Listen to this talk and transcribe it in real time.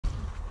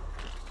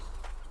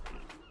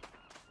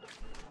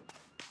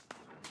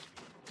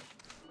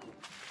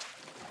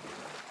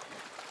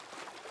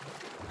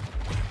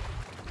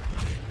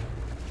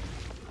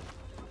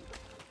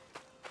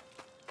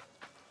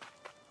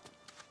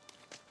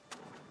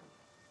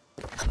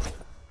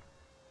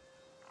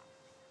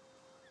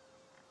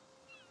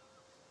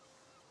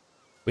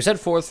We set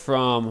forth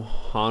from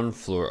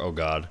Honfleur, oh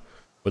god,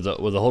 with a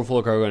hold full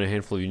of cargo and a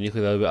handful of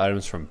uniquely valuable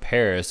items from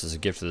Paris as a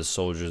gift to the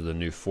soldiers of the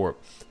new fort.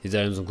 These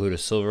items include a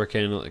silver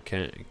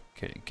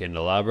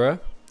candelabra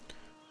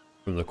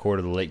from the court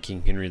of the late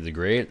King Henry the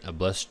Great, a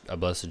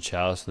blessed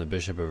chalice from the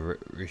Bishop of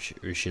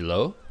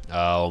Richelieu.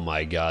 Oh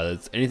my god,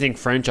 that's anything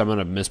French, I'm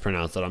gonna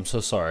mispronounce that. I'm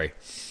so sorry.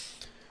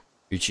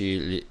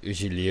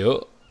 Richelieu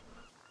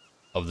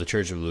of the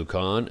Church of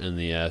Lucan, and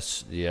the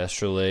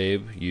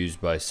astrolabe used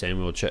by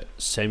Samuel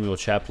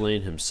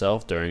Champlain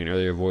himself during an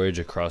earlier voyage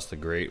across the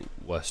Great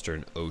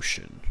Western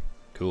Ocean.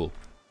 Cool.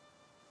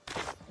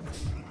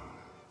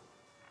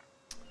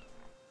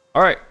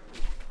 All right.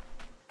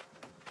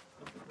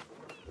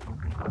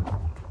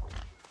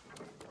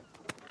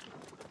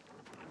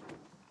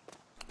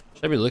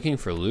 Should I be looking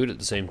for loot at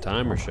the same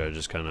time, or should I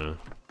just kind of...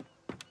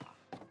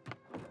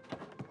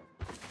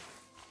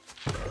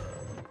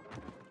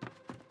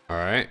 All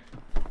right.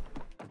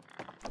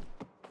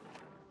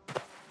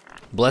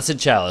 Blessed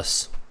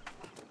chalice.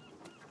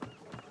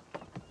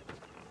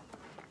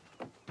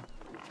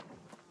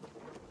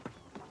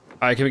 All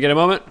right, can we get a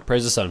moment?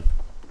 Praise the sun.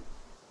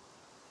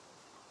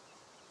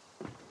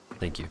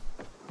 Thank you.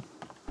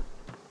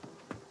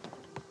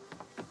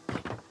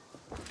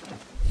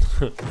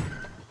 Come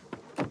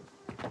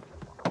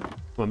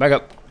on, back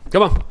up.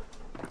 Come on.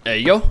 There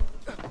you go.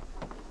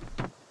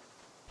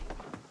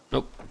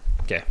 Nope.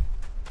 Okay.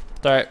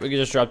 It's all right. We can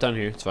just drop down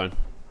here. It's fine.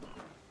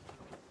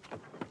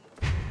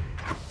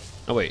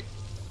 Oh, wait.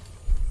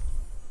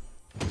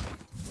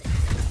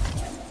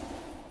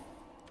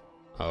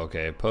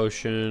 Okay,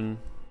 potion.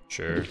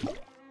 Sure.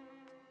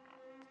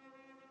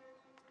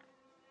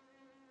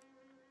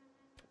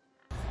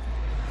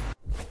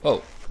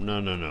 Oh,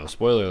 no.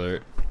 Spoiler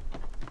alert.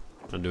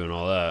 Not doing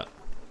all that.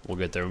 We'll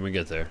get there when we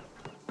get there.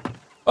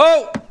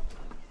 Oh!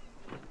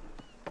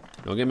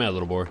 Don't get mad,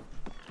 little boy.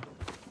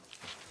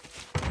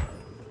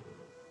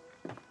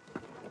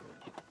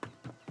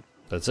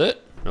 That's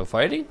it? No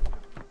fighting?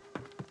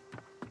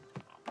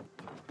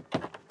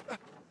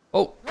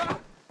 Oh.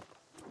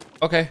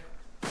 Okay.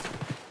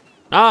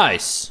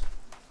 Nice.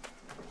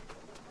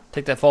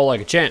 Take that fall like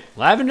a champ.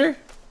 Lavender?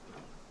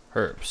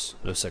 Herbs.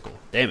 No sickle.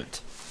 Damn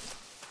it.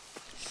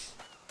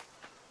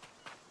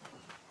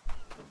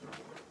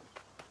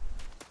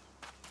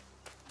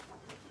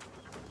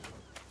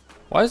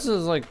 Why is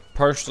this like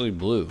partially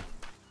blue?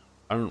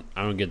 I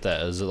don't get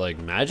that. Is it like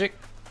magic?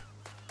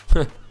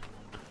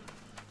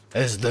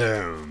 Is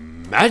there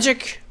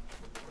magic?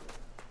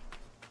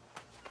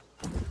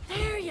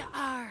 There you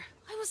are.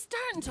 I was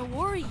starting to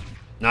worry.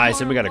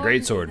 Nice, and we got a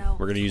great sword.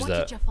 We're gonna use that.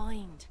 What did you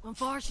find?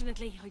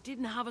 Unfortunately, I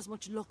didn't have as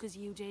much luck as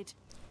you did.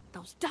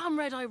 Those damn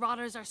red-eye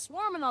rotters are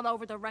swarming all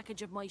over the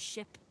wreckage of my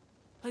ship.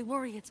 I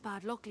worry it's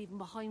bad luck leaving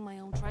behind my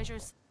own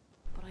treasures,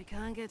 but I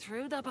can't get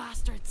through the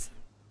bastards.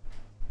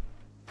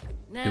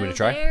 Now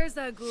there's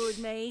a good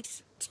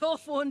mate.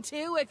 Tough one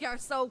too if you're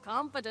so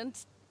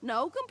confident.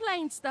 No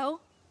complaints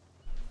though.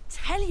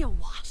 Tell you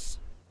what,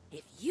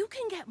 if you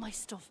can get my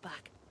stuff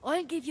back,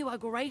 I'll give you a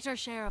greater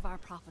share of our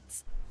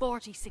profits.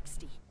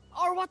 40-60.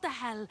 Or what the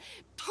hell,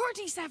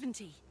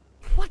 30-70.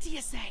 What do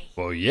you say?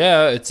 Well,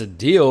 yeah, it's a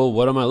deal.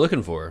 What am I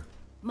looking for?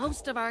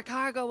 Most of our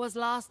cargo was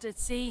lost at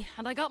sea,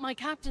 and I got my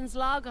captain's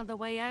log on the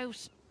way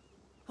out.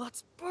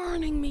 What's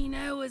burning me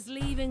now is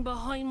leaving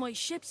behind my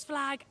ship's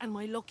flag and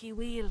my lucky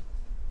wheel.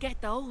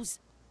 Get those,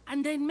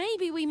 and then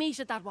maybe we meet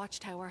at that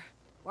watchtower.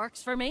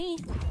 Works for me.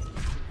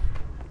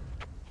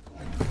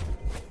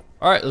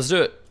 Alright, let's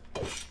do it.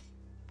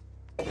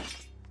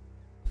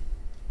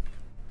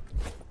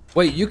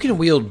 Wait, you can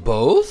wield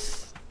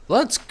both?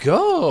 Let's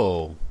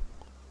go.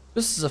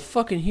 This is a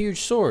fucking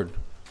huge sword.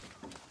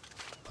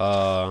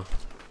 Alright,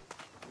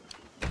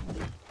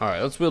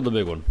 let's wield the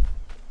big one.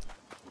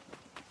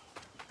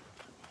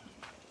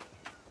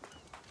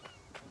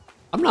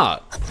 I'm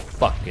not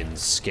fucking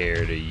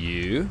scared of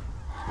you.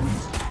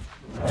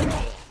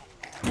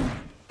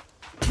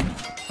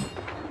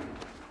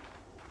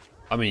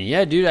 I mean,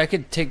 yeah, dude, I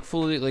could take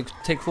full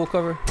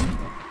cover.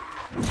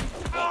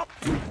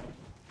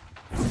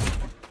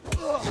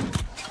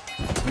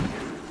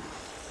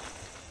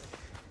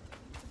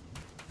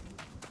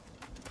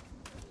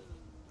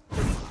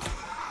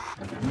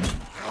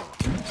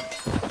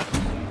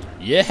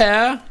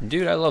 Yeah,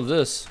 dude, I love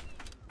this.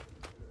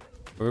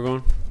 Where are we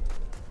going?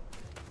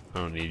 I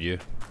don't need you.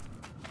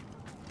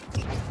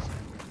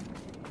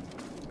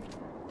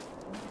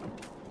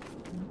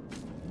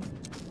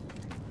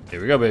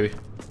 Here we go, baby.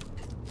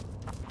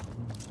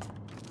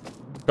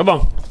 Come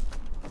on.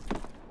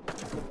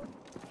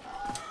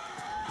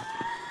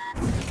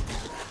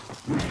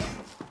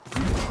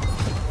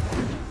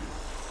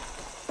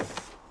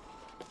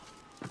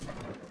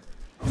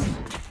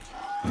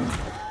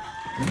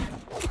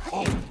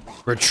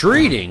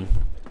 Retreating?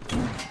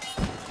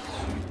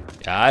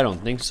 Yeah, I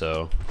don't think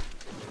so.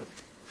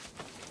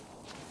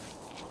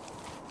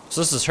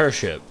 So this is her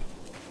ship.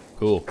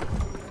 Cool.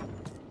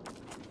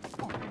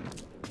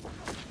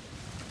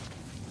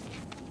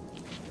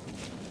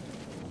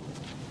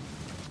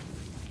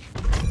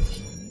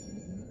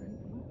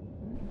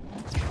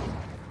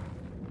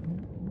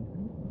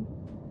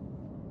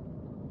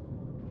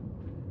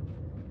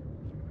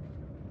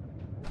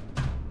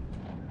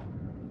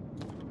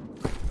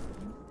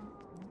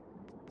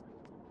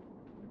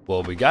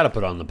 Well, we gotta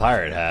put on the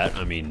pirate hat.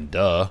 I mean,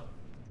 duh.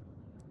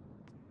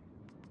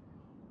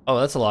 Oh,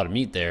 that's a lot of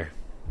meat there.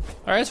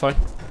 Alright, that's fine.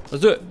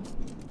 Let's do it.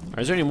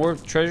 Alright, is there any more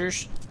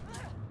treasures?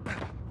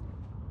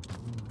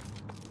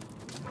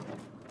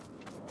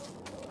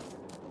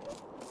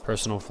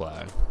 Personal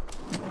flag.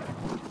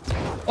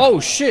 Oh,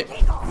 shit!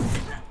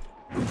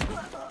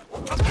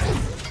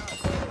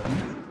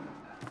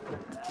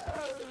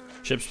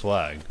 Ship's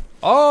flag.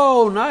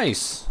 Oh,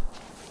 nice!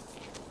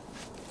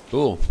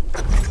 Cool.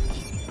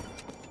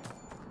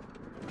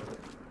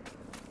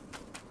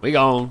 We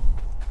gone.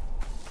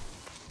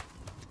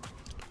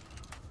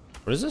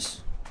 What is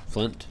this?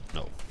 Flint?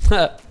 No.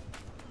 I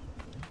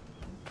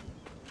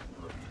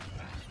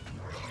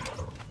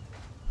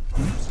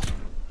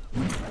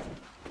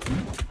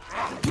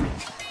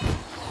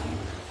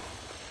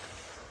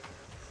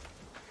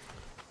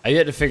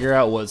yet to figure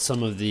out what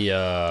some of the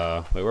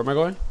wait, where am I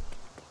going?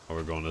 Oh,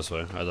 we're going this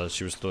way. I thought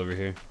she was still over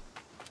here.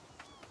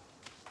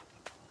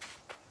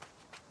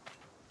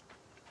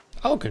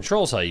 Oh,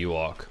 controls how you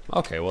walk.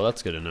 Okay, well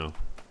that's good to know.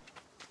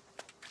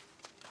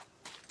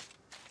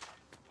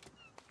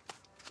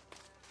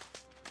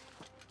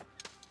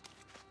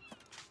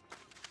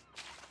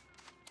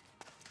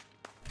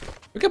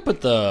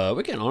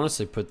 We can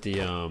honestly put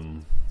the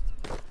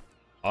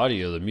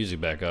audio, the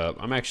music back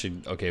up. I'm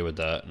actually okay with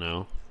that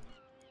now.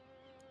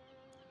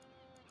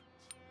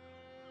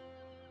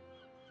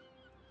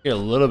 Get a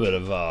little bit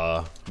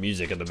of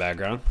music in the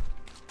background.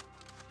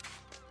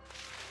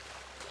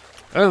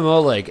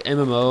 MMO, like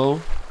MMO.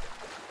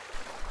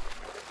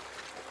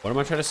 What am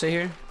I trying to say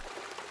here?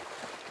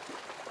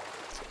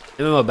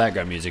 MMO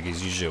background music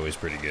is usually always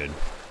pretty good.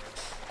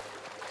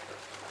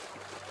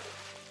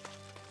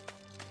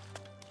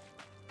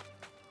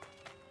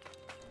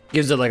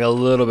 Gives it like a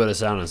little bit of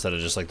sound instead of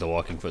just like the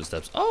walking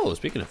footsteps. Oh,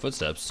 speaking of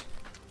footsteps,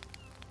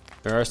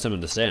 there are some in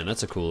the stand.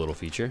 That's a cool little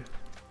feature.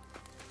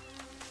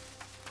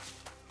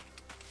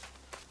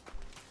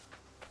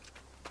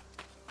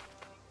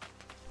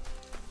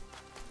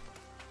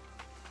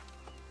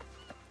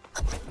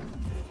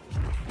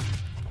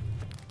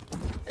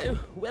 Oh,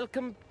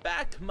 welcome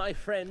back, my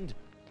friend.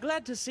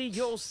 Glad to see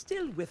you're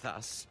still with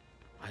us.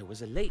 I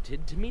was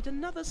elated to meet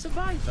another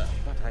survivor,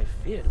 but I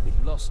feared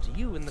we'd lost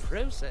you in the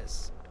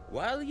process.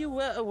 While you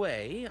were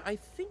away, I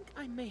think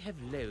I may have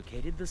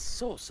located the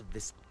source of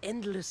this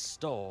endless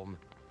storm.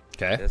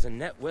 Okay. There's a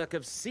network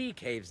of sea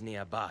caves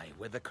nearby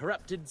where the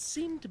corrupted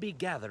seem to be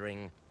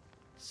gathering.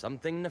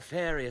 Something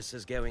nefarious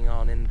is going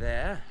on in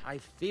there. I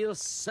feel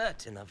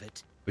certain of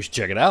it. We should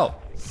check it out.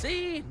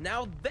 See,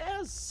 now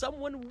there's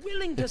someone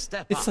willing to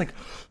step up. It's like,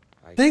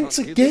 I thanks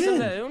can't do this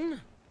again. alone.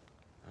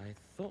 I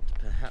thought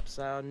perhaps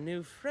our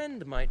new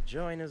friend might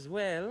join as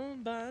well,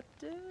 but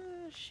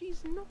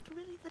she's not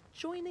really the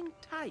joining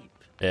type.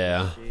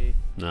 Yeah. Is she?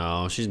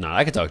 No, she's not.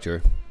 I can talk to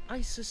her.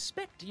 I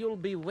suspect you'll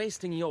be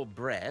wasting your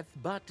breath,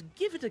 but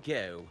give it a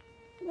go.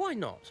 Why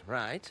not,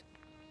 right?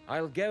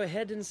 I'll go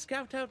ahead and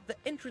scout out the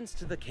entrance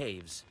to the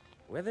caves.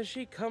 Whether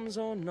she comes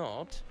or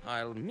not,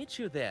 I'll meet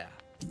you there.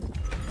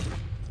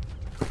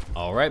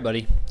 All right,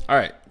 buddy. All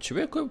right, should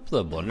we equip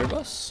the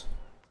blunderbuss?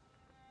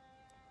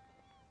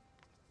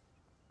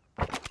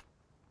 I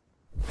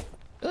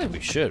feel like we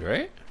should,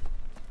 right?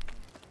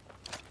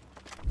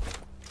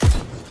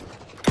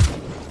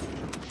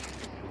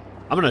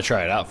 I'm gonna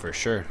try it out for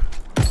sure.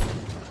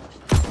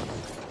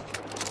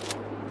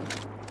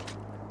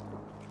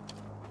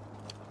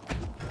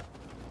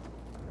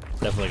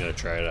 Definitely gonna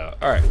try it out.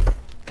 All right.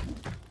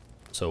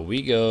 So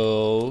we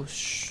go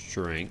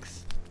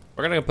strength.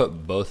 We're gonna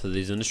put both of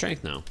these into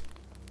strength now.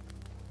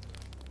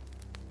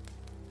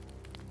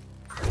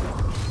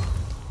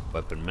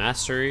 Weapon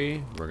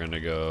mastery. We're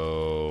gonna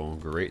go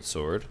great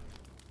sword.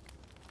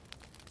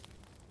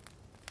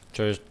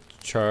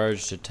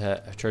 Charged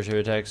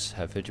attacks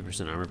have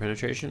 50% armor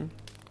penetration.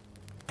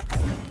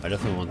 I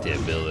definitely want the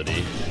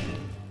ability.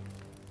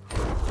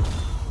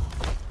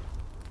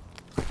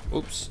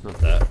 Oops, not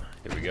that.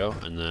 Here we go.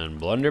 And then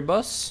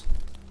blunderbuss.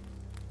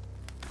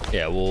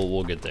 Yeah,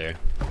 we'll get there.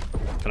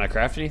 Can I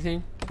craft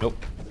anything? Nope.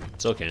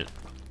 Still can't.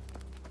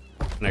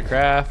 Can I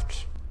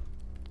craft?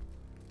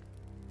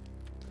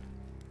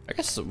 I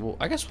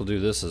guess we'll do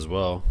this as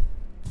well.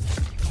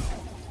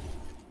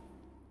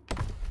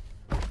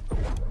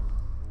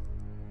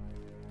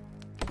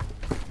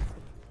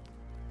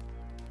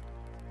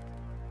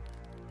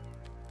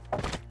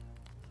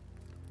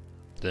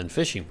 Then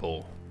fishing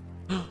pole.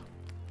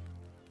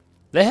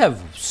 They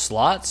have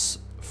slots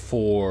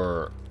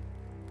for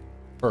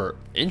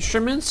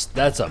instruments.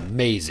 That's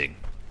amazing.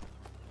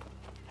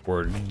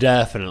 We're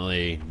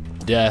definitely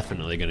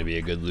gonna be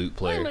a good loot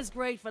player. I'm as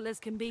grateful as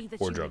can be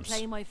that you would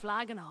play my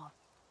flag and all.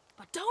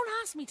 But don't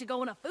ask me to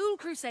go on a fool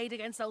crusade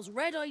against those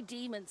red-eyed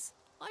demons.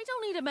 I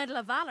don't need a medal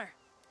of valor.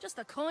 Just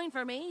a coin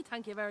for me,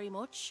 thank you very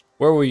much.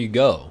 Where will you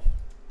go?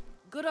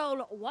 Good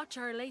old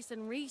Watcher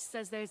Lacen Reese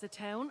says there's a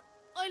town.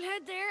 I'll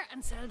head there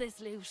and sell this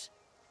loot.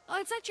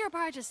 I'll set your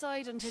part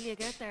aside until you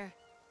get there.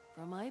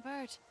 For my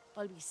part,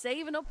 I'll be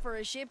saving up for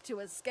a ship to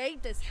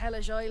escape this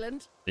hellish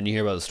island. Didn't you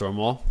hear about the storm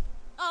wall?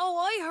 Oh,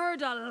 I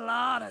heard a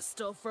lot of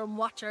stuff from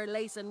Watcher,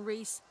 Lace and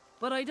Reese,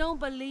 but I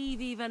don't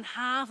believe even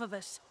half of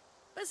it.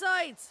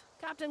 Besides,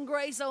 Captain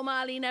Grace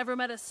O'Malley never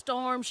met a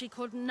storm she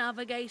couldn't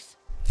navigate.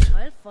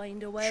 I'll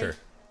find a way. Sure.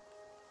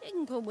 You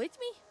can come with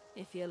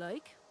me, if you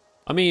like.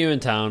 I'll meet you in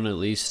town, at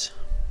least.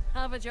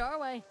 Have it your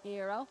way,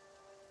 hero.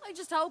 I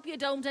just hope you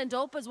don't end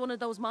up as one of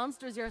those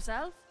monsters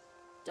yourself.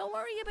 Don't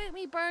worry about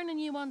me burning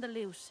you on the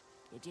loot.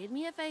 You did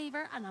me a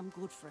favor, and I'm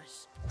good for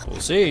it. We'll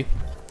see.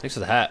 Thanks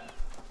for the hat.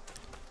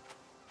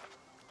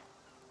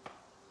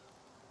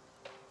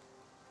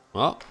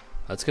 Well,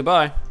 that's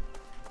goodbye.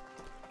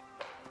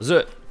 That's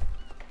it.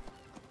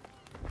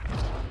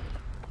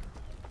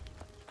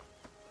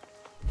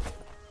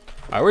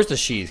 Alright, where's the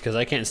sheath? Because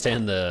I can't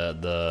stand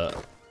the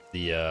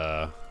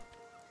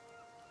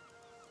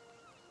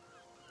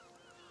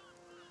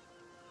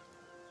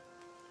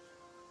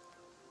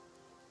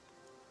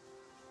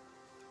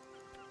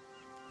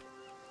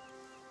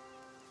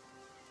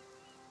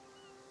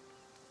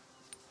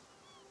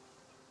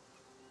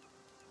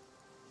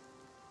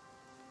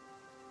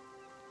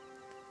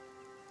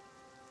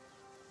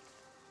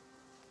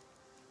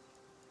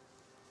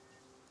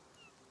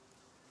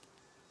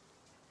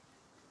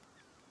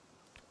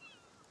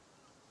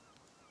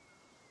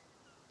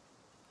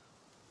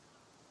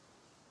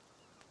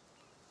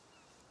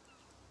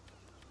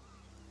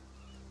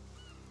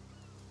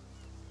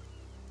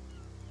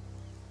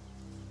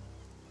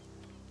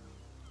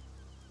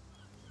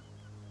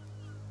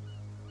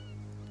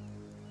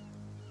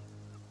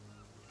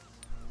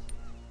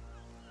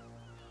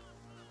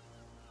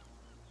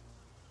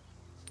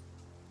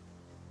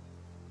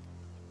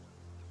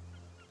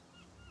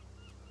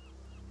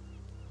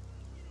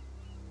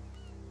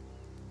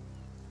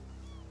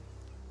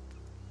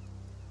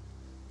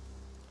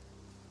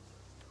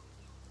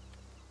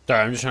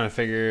Sorry, I'm just trying to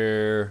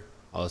figure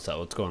all this out.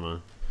 What's going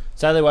on?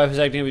 Sadly, wife is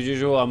acting as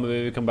usual. I'm gonna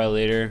maybe come by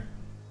later.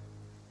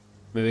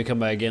 Maybe come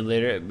by again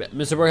later.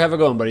 Mr. Borg, have a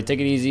going, buddy.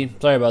 Take it easy.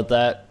 Sorry about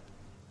that.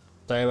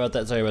 Sorry about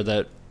that. Sorry about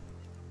that.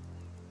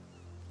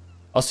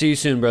 I'll see you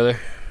soon, brother.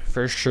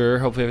 For sure.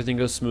 Hopefully everything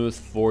goes smooth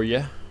for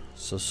you.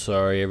 So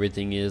sorry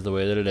everything is the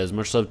way that it is.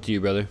 Much love to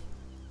you, brother.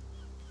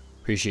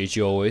 Appreciate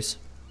you always.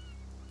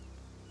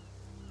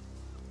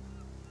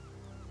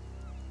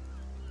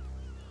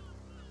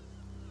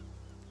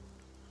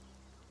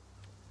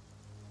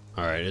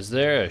 Alright, is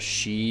there a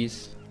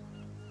sheath?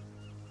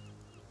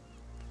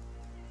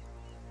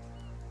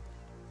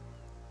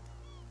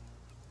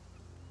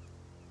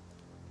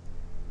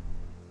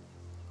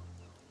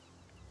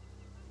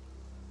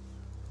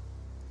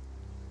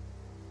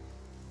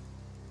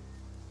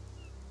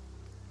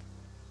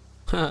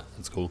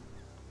 That's cool.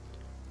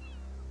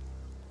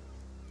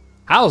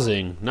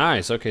 Housing!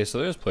 Nice, okay, so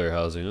there's player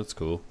housing, that's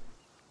cool.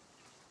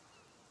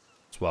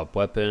 Swap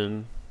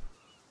weapon.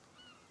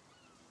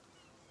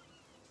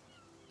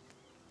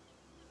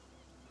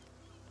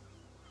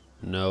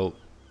 Nope.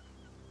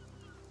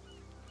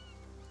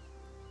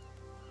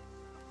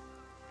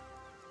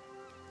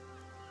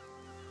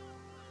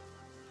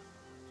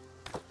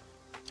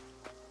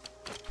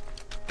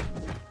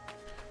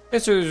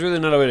 Guess there's really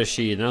not a way to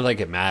sheet. Not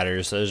like it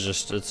matters. It's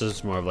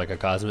just more of like a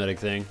cosmetic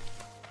thing.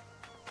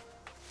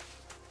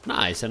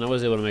 Nice, and I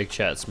was able to make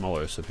chat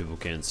smaller so people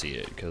can't see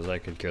it because I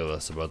could care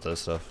less about that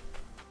stuff.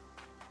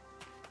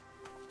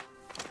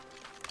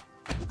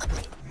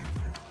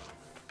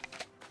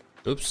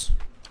 Oops.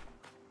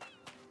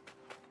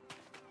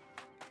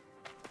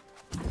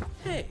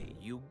 Hey,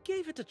 you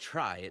gave it a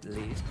try at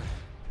least.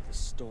 The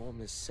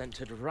storm is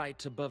centered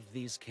right above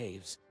these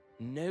caves.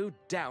 No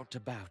doubt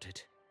about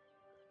it.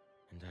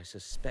 And I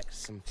suspect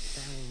some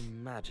foul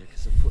magic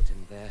is afoot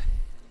in there.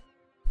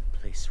 The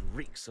place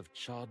reeks of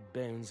charred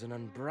bones and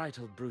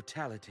unbridled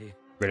brutality.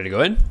 Ready to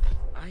go in?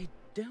 I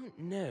don't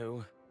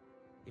know.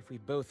 If we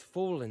both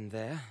fall in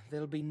there,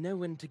 there'll be no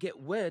one to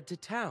get word to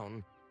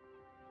town.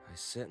 I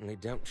certainly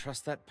don't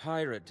trust that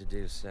pirate to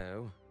do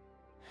so.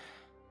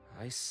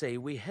 I say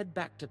we head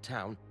back to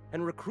town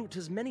and recruit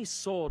as many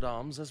sword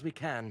arms as we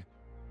can,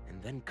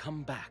 and then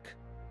come back.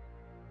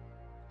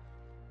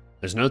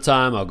 There's no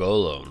time, I'll go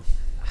alone.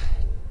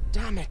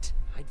 Damn it,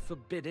 I'd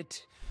forbid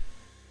it.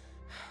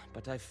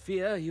 But I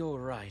fear you're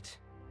right.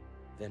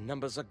 Their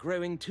numbers are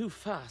growing too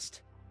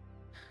fast.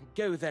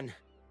 Go then,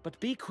 but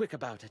be quick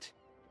about it.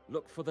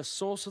 Look for the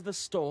source of the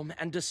storm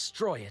and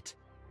destroy it.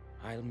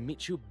 I'll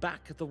meet you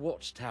back at the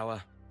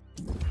watchtower.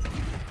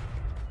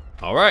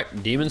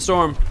 Alright, Demon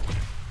Storm.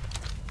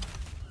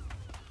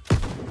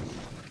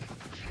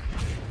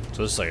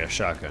 So this is like a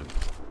shotgun.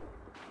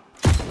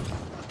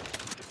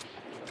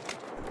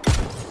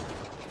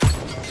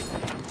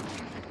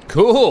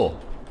 Cool!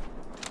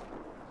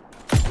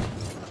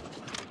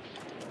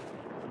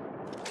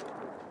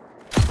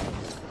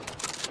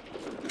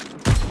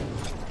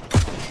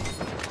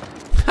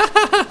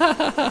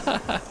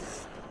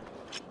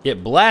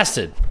 Get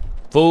blasted,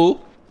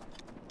 fool!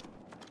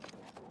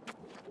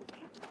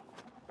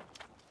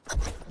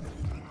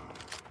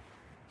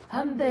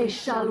 And they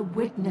shall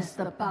witness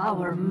the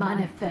power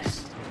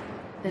manifest,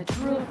 the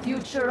true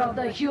future of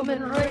the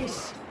human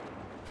race.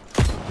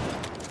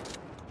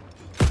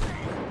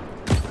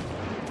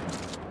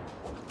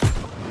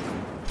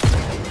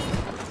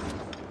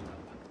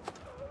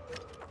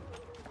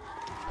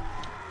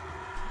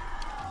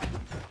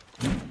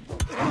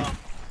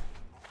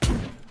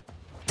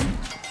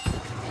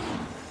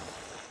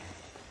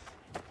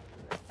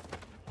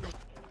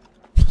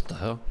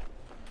 hell?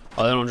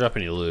 Oh, they don't drop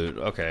any loot.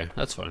 Okay,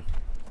 that's fine.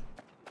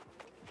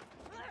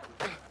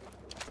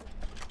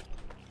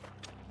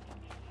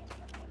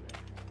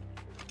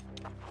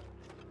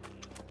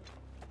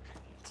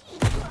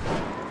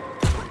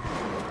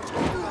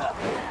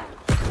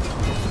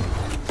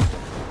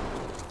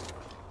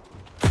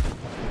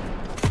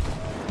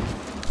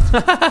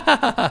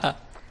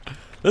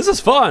 This is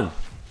fun.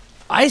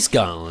 Ice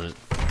Gauntlet.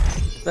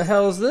 The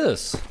hell is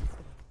this?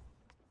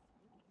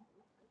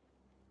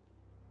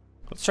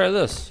 Let's try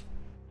this.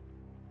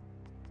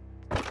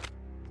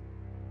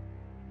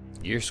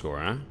 Gear score,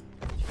 huh?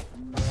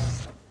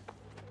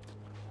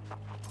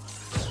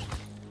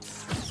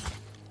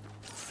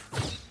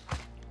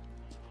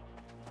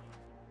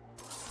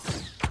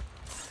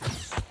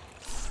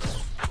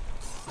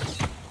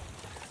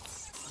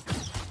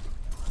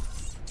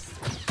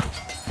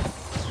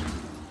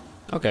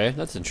 Okay,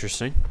 that's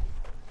interesting.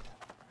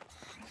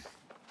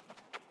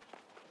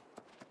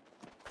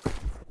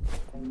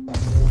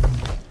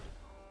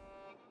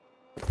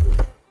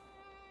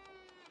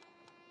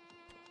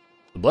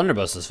 The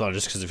blunderbuss is fun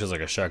just because it feels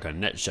like a shotgun.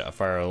 Net shot,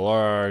 fire a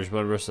large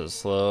blunderbuss that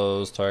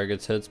slows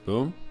targets, hits,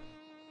 boom.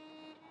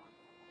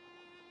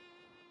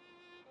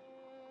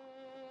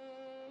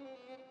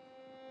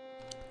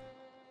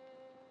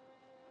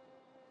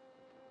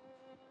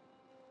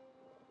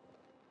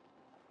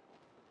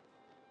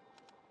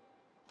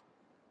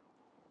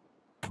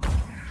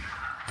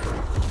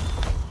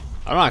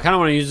 I don't know, I kind of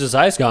want to use this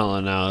ice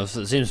gauntlet now. It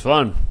seems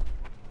fun.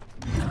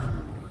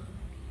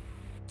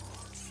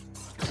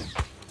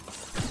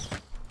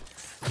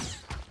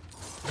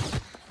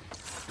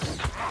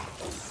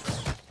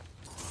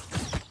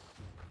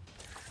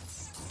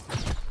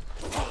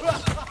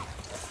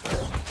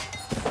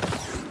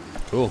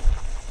 Cool.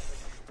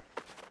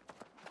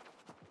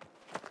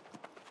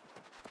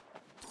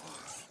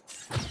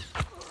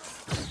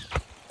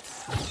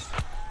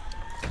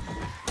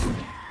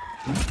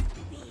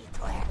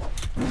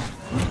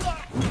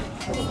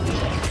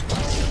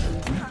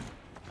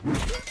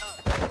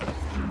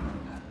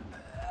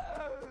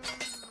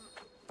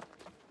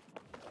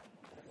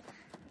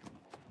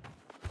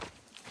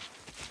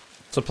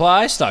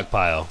 Supply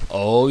stockpile.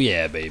 Oh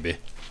yeah, baby.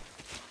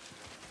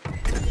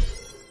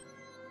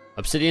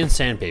 Obsidian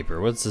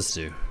sandpaper. What's this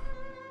do?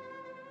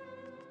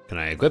 Can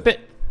I equip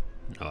it?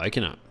 No, I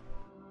cannot.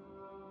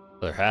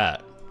 Leather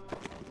hat.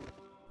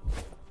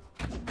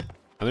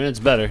 I mean, it's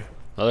better.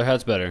 Leather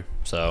hat's better.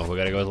 So we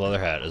gotta go with leather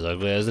hat, as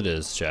ugly as it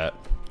is, chat.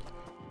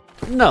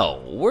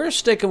 No, we're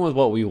sticking with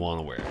what we want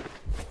to wear.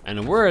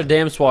 And we're a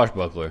damn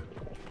swashbuckler.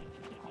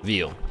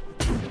 Veal.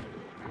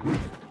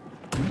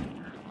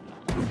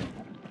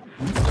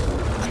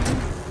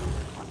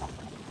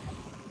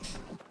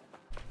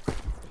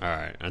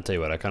 Alright, I'll tell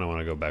you what, I kind of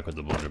want to go back with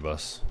the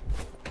blunderbuss.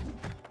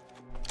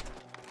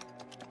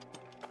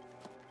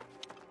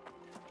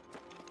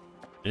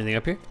 Anything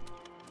up here?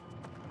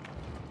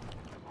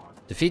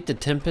 Defeat the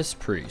Tempest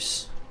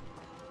Priest.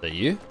 Is that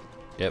you?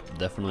 Yep,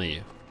 definitely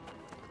you.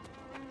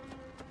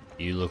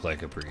 You look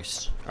like a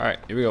priest. Alright,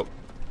 here we go.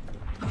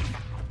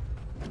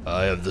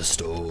 Eye of the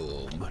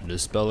Storm.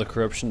 Dispel the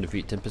corruption,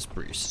 defeat Tempest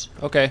Priest.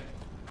 Okay.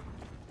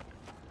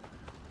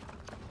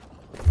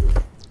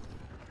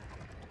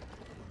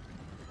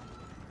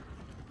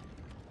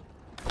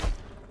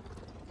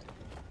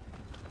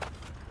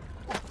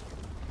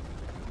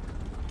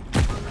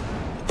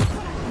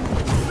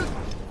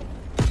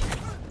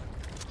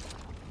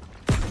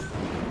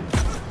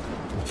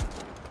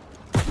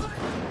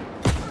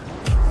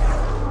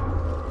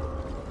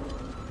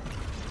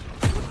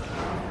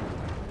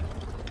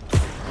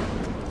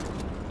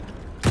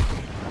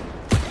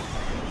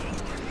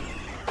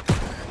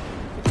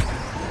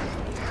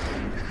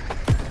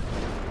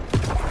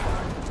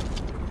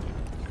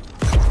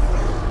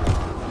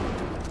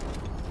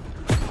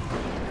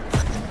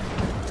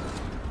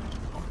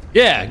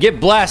 Yeah, get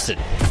blasted.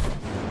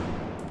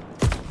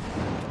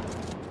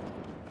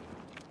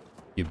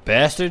 You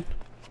bastard.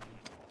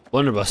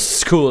 Blunderbuss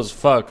is cool as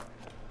fuck.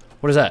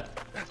 What is that?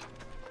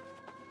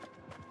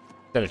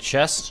 Is that a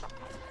chest?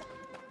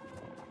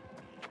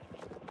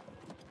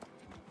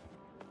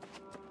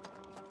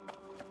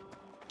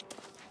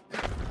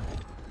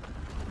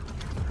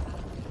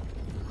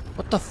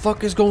 What the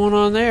fuck is going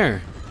on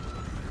there?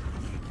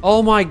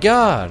 Oh my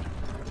god.